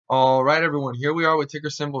All right, everyone, here we are with ticker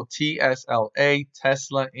symbol TSLA,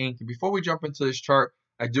 Tesla Inc. And before we jump into this chart,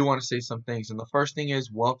 I do want to say some things. And the first thing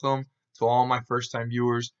is welcome to all my first-time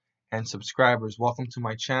viewers and subscribers. Welcome to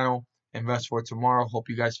my channel, Invest for Tomorrow. Hope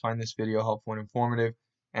you guys find this video helpful and informative,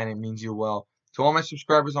 and it means you well. To all my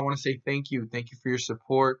subscribers, I want to say thank you. Thank you for your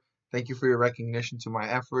support. Thank you for your recognition to my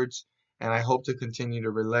efforts. And I hope to continue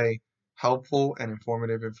to relay helpful and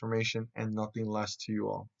informative information and nothing less to you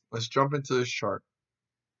all. Let's jump into this chart.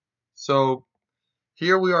 So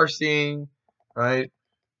here we are seeing, right,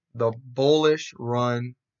 the bullish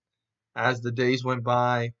run as the days went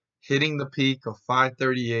by, hitting the peak of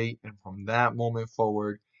 538, and from that moment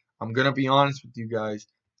forward, I'm going to be honest with you guys,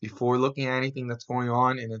 before looking at anything that's going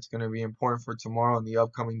on, and it's going to be important for tomorrow and the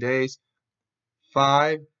upcoming days,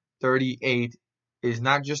 538 is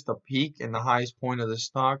not just the peak and the highest point of the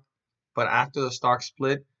stock, but after the stock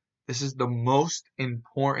split, this is the most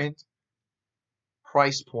important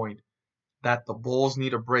price point that the bulls need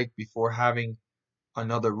to break before having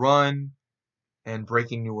another run and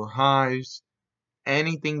breaking newer highs.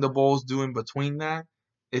 Anything the bulls do in between that,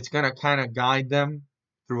 it's going to kind of guide them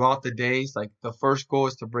throughout the days. Like the first goal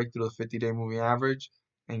is to break through the 50-day moving average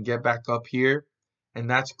and get back up here, and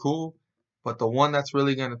that's cool. But the one that's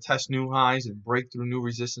really going to test new highs and break through new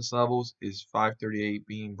resistance levels is 538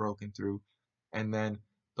 being broken through, and then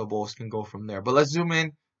the bulls can go from there. But let's zoom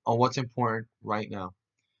in on what's important right now.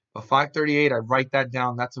 But 538, I write that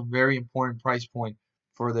down. That's a very important price point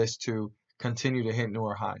for this to continue to hit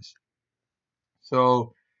newer highs.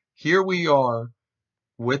 So here we are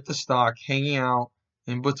with the stock hanging out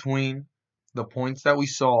in between the points that we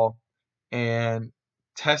saw and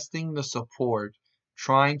testing the support,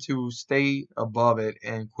 trying to stay above it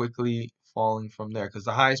and quickly falling from there. Because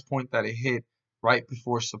the highest point that it hit right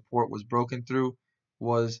before support was broken through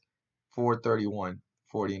was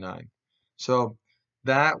 431.49. So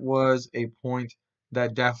that was a point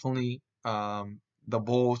that definitely the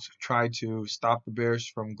bulls tried to stop the bears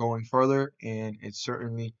from going further, and it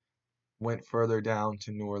certainly went further down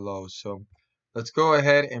to newer lows. So let's go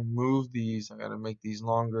ahead and move these. I got to make these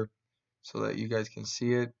longer so that you guys can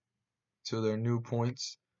see it to their new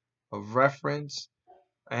points of reference.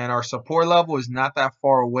 And our support level is not that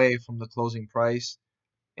far away from the closing price,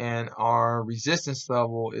 and our resistance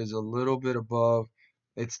level is a little bit above.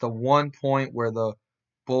 It's the one point where the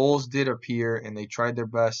bulls did appear and they tried their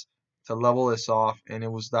best to level this off, and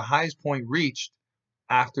it was the highest point reached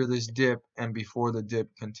after this dip and before the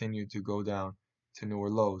dip continued to go down to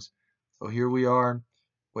newer lows. So here we are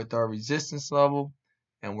with our resistance level,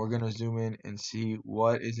 and we're going to zoom in and see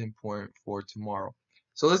what is important for tomorrow.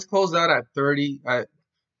 So let's close out at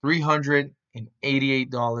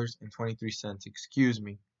 $388.23. Excuse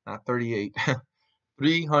me, not 38.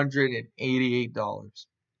 $388.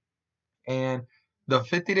 And the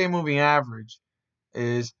 50-day moving average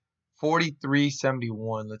is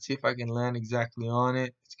 43.71. Let's see if I can land exactly on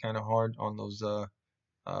it. It's kind of hard on those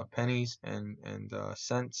pennies and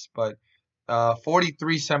cents, but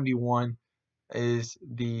 43.71 is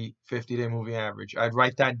the 50-day moving average. I'd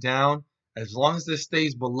write that down. As long as this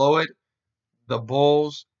stays below it, the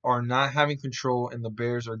bulls are not having control and the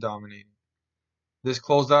bears are dominating. This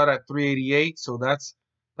closed out at 388, so that's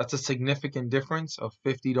a significant difference of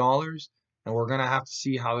 $50, and we're gonna have to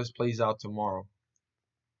see how this plays out tomorrow.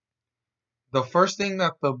 The first thing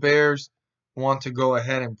that the bears want to go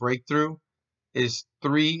ahead and break through is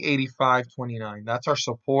 385.29. That's our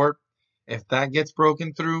support. If that gets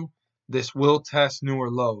broken through, this will test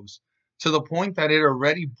newer lows to the point that it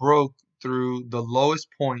already broke through the lowest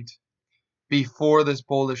point before this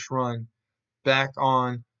bullish run back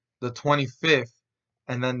on the 25th,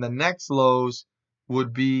 and then the next lows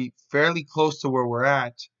would be fairly close to where we're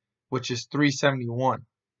at, which is 371.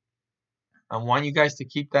 I want you guys to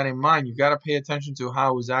keep that in mind. You got to pay attention to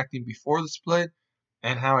how it was acting before the split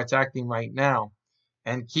and how it's acting right now,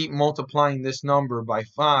 and keep multiplying this number by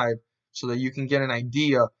 5 so that you can get an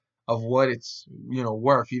idea of what it's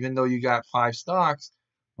worth. Even though you got 5 stocks,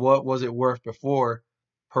 what was it worth before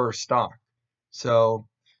per stock? So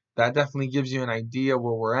that definitely gives you an idea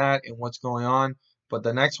where we're at and what's going on. But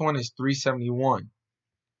the next one is 371.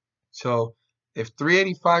 So if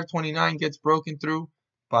 385.29 gets broken through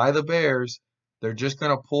by the bears, they're just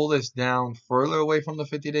going to pull this down further away from the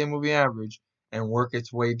 50-day moving average and work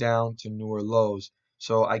its way down to newer lows.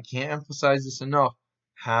 So I can't emphasize this enough,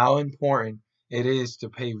 how important it is to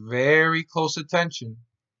pay very close attention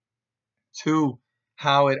to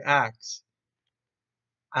how it acts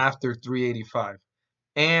after 385.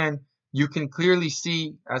 And you can clearly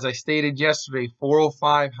see, as I stated yesterday,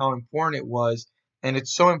 405, how important it was. And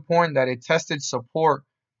it's so important that it tested support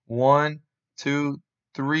 1, 2,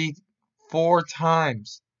 3, 4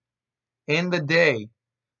 times in the day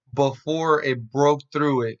before it broke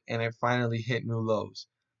through it and it finally hit new lows.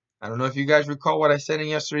 I don't know if you guys recall what I said in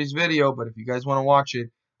yesterday's video, but if you guys want to watch it,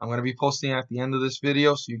 I'm going to be posting at the end of this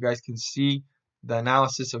video so you guys can see the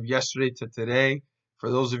analysis of yesterday to today. For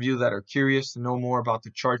those of you that are curious to know more about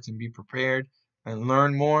the charts and be prepared and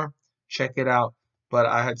learn more, check it out. But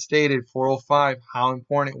I had stated 405 how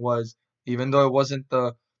important it was, even though it wasn't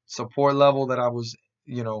the support level that I was,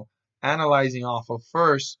 analyzing off of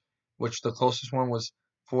first, which the closest one was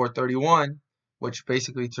 431, which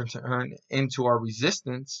basically turned into our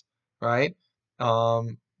resistance, right?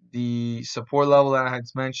 The support level that I had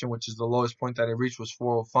mentioned, which is the lowest point that it reached, was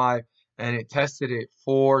 405, and it tested it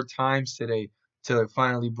 4 times today till it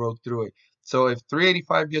finally broke through it. So if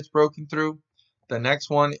 385 gets broken through, the next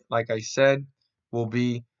one, like I said, will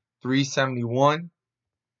be 371,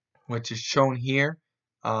 which is shown here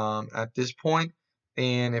at this point.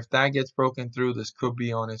 And if that gets broken through, this could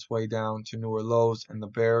be on its way down to newer lows, and the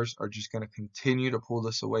bears are just going to continue to pull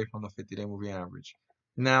this away from the 50-day moving average.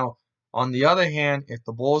 Now, on the other hand, if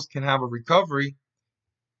the bulls can have a recovery,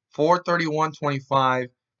 431.25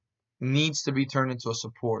 needs to be turned into a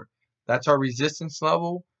support. That's our resistance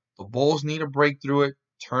level. The bulls need to break through it,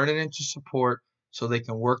 turn it into support so they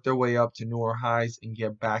can work their way up to newer highs and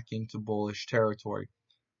get back into bullish territory.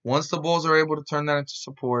 Once the bulls are able to turn that into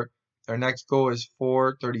support, their next goal is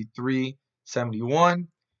 433.71,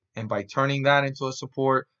 and by turning that into a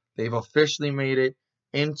support, they've officially made it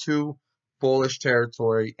into bullish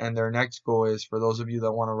territory. And their next goal is, for those of you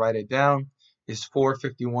that want to write it down, is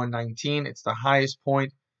 451.19. It's the highest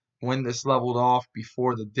point when this leveled off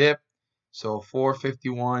before the dip. So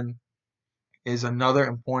 451 is another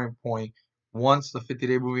important point once the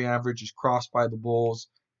 50-day moving average is crossed by the bulls,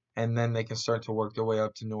 and then they can start to work their way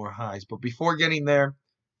up to newer highs. But before getting there,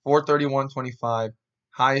 431.25,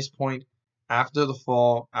 highest point after the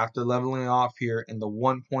fall, after leveling off here, and the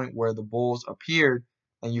one point where the bulls appeared,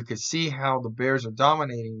 and you can see how the bears are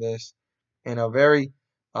dominating this in a very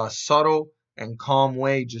subtle and calm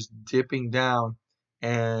way, just dipping down.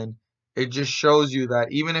 And it just shows you that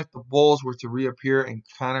even if the bulls were to reappear and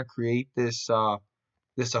kind of create this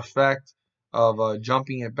this effect of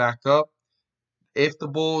jumping it back up, if the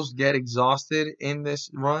bulls get exhausted in this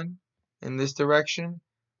run, in this direction,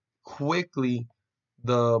 quickly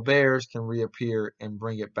the bears can reappear and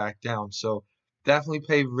bring it back down. So definitely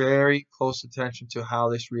pay very close attention to how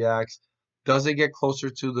this reacts. Does it get closer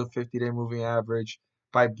to the 50-day moving average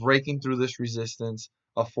by breaking through this resistance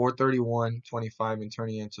of 431.25 and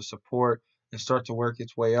turning it into support and start to work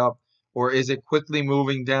its way up? Or is it quickly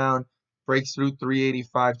moving down, breaks through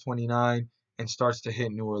 385.29 and starts to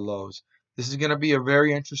hit newer lows? This is going to be a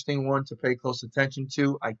very interesting one to pay close attention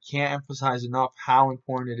to. I can't emphasize enough how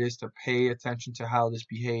important it is to pay attention to how this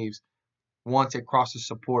behaves once it crosses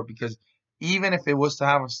support, because even if it was to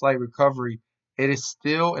have a slight recovery, it is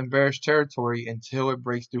still in bearish territory until it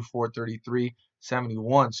breaks through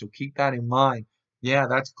 433.71. So keep that in mind. Yeah,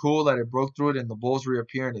 that's cool that it broke through it and the bulls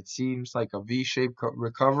reappear and it seems like a V-shaped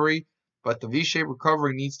recovery, but the V-shaped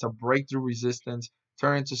recovery needs to break through resistance,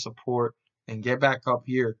 turn into support, and get back up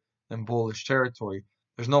here in bullish territory.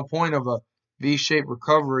 There's no point of a V-shaped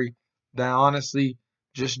recovery that honestly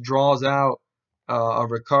just draws out a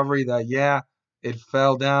recovery that, yeah, it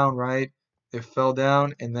fell down, right? It fell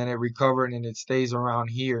down and then it recovered and it stays around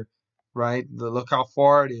here, right? Look how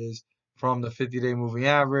far it is from the 50-day moving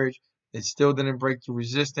average. It still didn't break through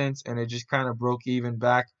resistance and it just kind of broke even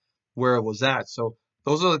back where it was at. So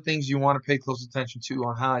those are the things you want to pay close attention to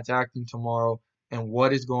on how it's acting tomorrow and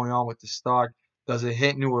what is going on with the stock. Does it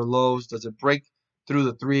hit newer lows? Does it break through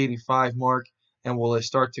the 385 mark? And will it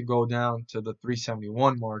start to go down to the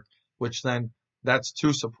 371 mark, which then that's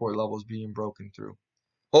 2 support levels being broken through.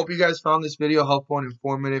 Hope you guys found this video helpful and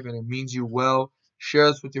informative, and it means you well. Share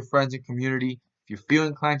this with your friends and community. If you feel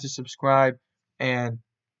inclined to subscribe and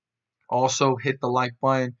also hit the like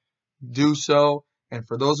button, do so. And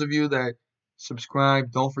for those of you that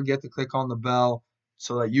subscribe, don't forget to click on the bell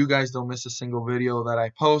so that you guys don't miss a single video that I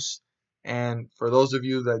post. And for those of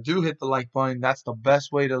you that do hit the like button, that's the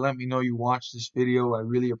best way to let me know you watched this video. I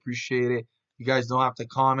really appreciate it. You guys don't have to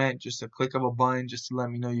comment, just a click of a button just to let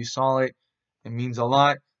me know you saw it. It means a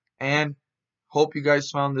lot. And hope you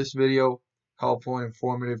guys found this video helpful and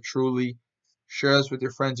informative truly. Share this with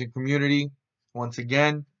your friends and community once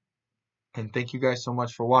again. And thank you guys so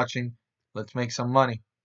much for watching. Let's make some money.